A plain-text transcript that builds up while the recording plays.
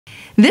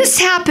This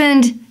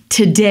happened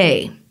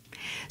today.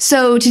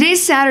 So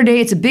today's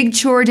Saturday, it's a big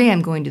chore day.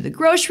 I'm going to the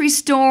grocery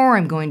store.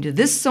 I'm going to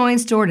this sewing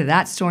store, to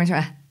that sewing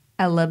store.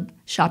 I love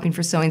shopping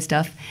for sewing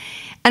stuff.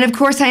 And of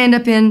course, I end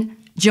up in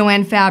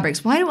Joann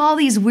Fabrics. Why do all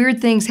these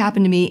weird things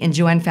happen to me in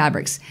Joann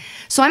Fabrics?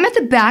 So I'm at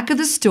the back of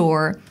the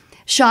store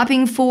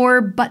shopping for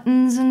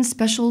buttons and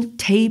special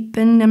tape,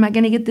 and am I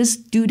going to get this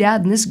doodad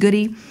and this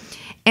goodie?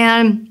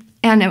 And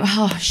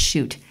oh,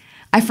 shoot.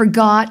 I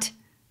forgot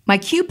my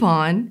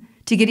coupon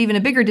to get even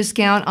a bigger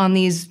discount on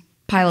these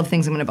pile of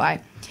things I'm going to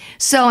buy.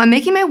 So I'm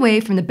making my way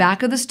from the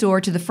back of the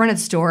store to the front of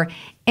the store,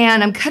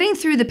 and I'm cutting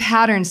through the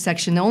pattern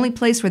section, the only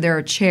place where there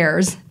are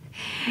chairs.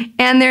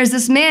 And there's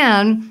this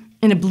man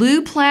in a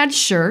blue plaid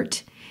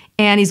shirt,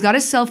 and he's got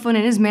his cell phone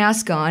and his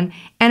mask on.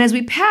 And as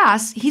we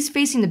pass, he's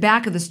facing the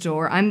back of the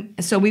store.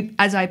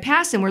 As I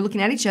pass him, we're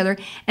looking at each other,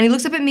 and he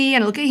looks up at me,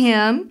 and I look at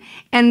him,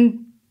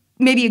 and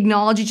maybe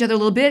acknowledge each other a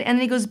little bit, and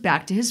then he goes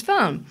back to his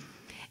phone.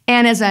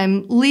 And as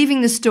I'm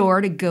leaving the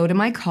store to go to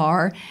my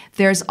car,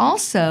 there's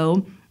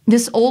also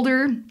this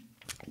older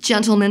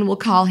gentleman, we'll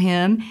call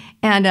him,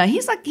 and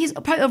he's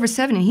probably over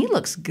 70, and he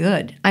looks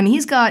good. I mean,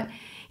 he's got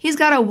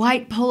a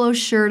white polo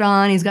shirt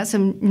on, he's got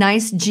some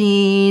nice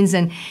jeans,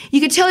 and you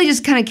could tell he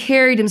just kind of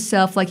carried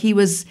himself like he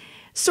was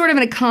sort of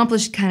an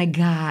accomplished kind of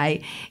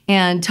guy,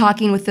 and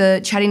chatting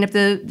up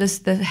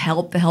the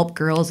help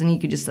girls, and you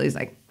could just tell he's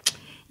like,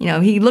 you know,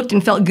 he looked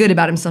and felt good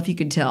about himself, you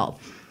could tell.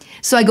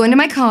 So I go into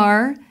my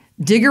car,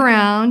 dig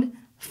around,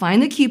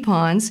 find the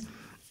coupons,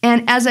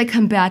 and as I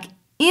come back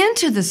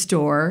into the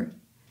store,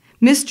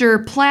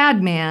 Mr.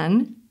 Plaid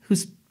Man,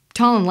 who's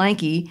tall and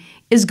lanky,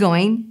 is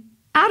going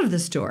out of the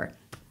store.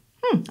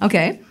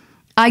 Okay.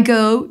 I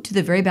go to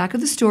the very back of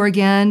the store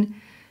again,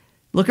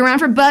 look around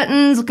for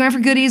buttons, look around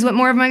for goodies, what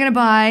more am I going to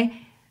buy?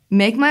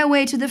 Make my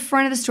way to the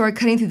front of the store,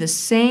 cutting through the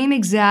same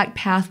exact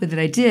pathway that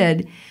I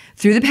did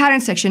through the pattern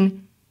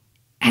section,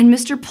 and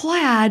Mr.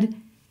 Plaid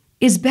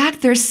is back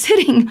there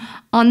sitting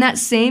on that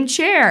same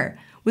chair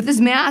with his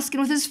mask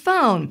and with his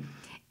phone.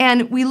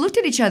 And we looked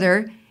at each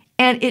other,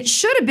 and it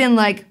should have been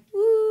like,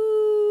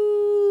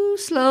 ooh,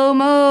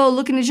 slow-mo,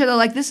 looking at each other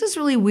like, this is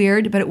really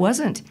weird, but it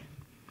wasn't.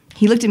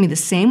 He looked at me the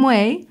same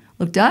way,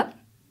 looked up,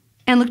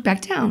 and looked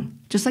back down,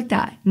 just like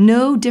that.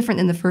 No different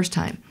than the first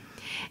time.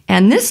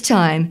 And this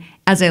time,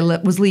 as I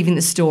was leaving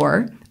the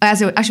store,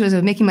 as I was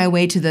making my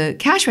way to the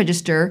cash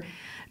register,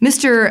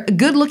 Mr.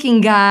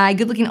 good-looking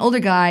older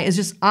guy is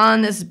just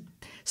on this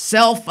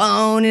cell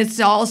phone, it's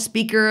all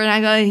speaker, and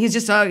I go, he's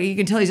just, you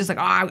can tell he's just like,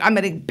 oh, I'm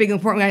a big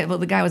important guy. Well,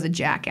 the guy was a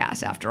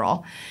jackass after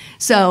all.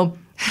 So,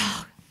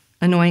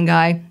 annoying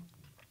guy.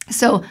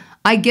 So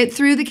I get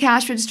through the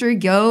cash register,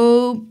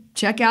 go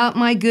check out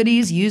my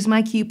goodies, use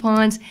my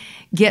coupons,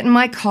 get in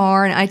my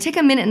car, and I take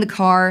a minute in the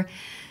car,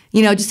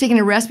 you know, just taking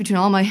a rest between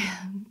all my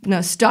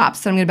stops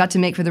that I'm about to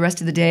make for the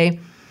rest of the day,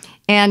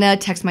 and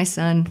text my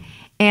son,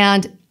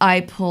 and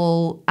I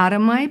pull out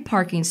of my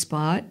parking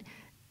spot,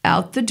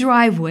 out the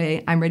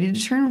driveway, I'm ready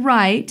to turn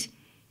right,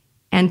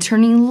 and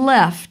turning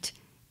left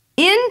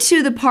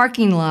into the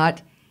parking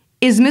lot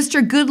is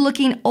Mr.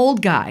 Good-looking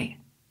old guy.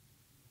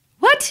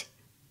 What?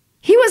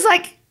 He was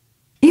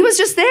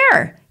just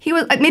there. He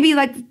was maybe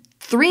like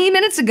 3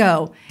 minutes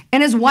ago,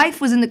 and his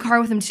wife was in the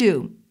car with him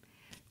too.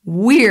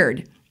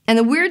 Weird. And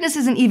the weirdness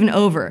isn't even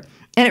over.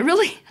 And it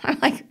really, I'm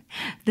like,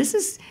 this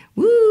is,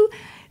 woo.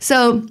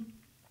 So,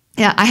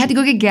 yeah, I had to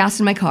go get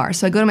gas in my car.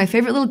 So I go to my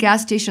favorite little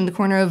gas station on the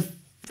corner of,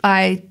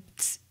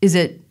 is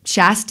it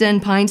Shasta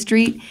and Pine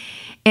Street?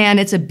 And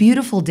it's a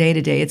beautiful day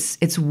today.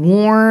 It's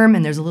warm,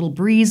 and there's a little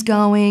breeze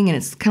going, and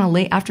it's kind of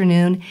late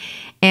afternoon.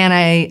 And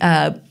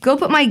I go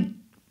put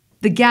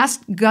the gas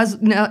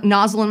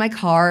nozzle in my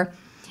car,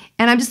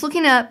 and I'm just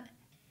looking up,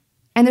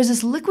 and there's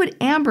this liquid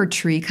amber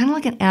tree, kind of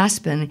like an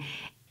aspen,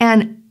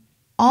 and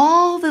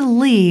all the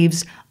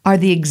leaves are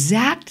the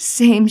exact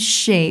same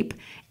shape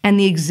and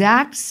the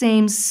exact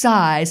same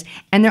size,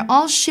 and they're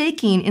all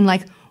shaking in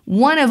like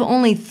one of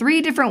only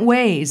 3 different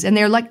ways, and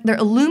they're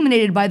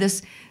illuminated by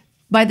this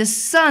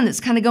sun that's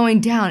kind of going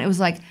down. It was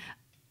like,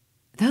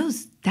 they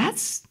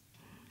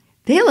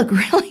look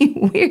really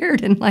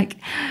weird and like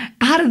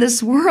out of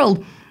this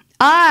world.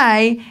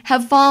 I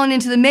have fallen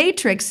into the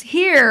matrix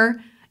here,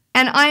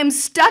 and I am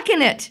stuck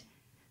in it.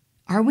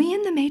 Are we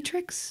in the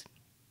matrix?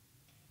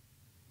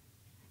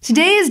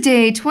 Today is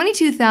day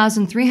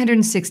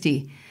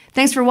 22,360.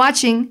 Thanks for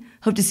watching.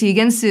 Hope to see you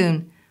again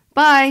soon.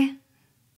 Bye.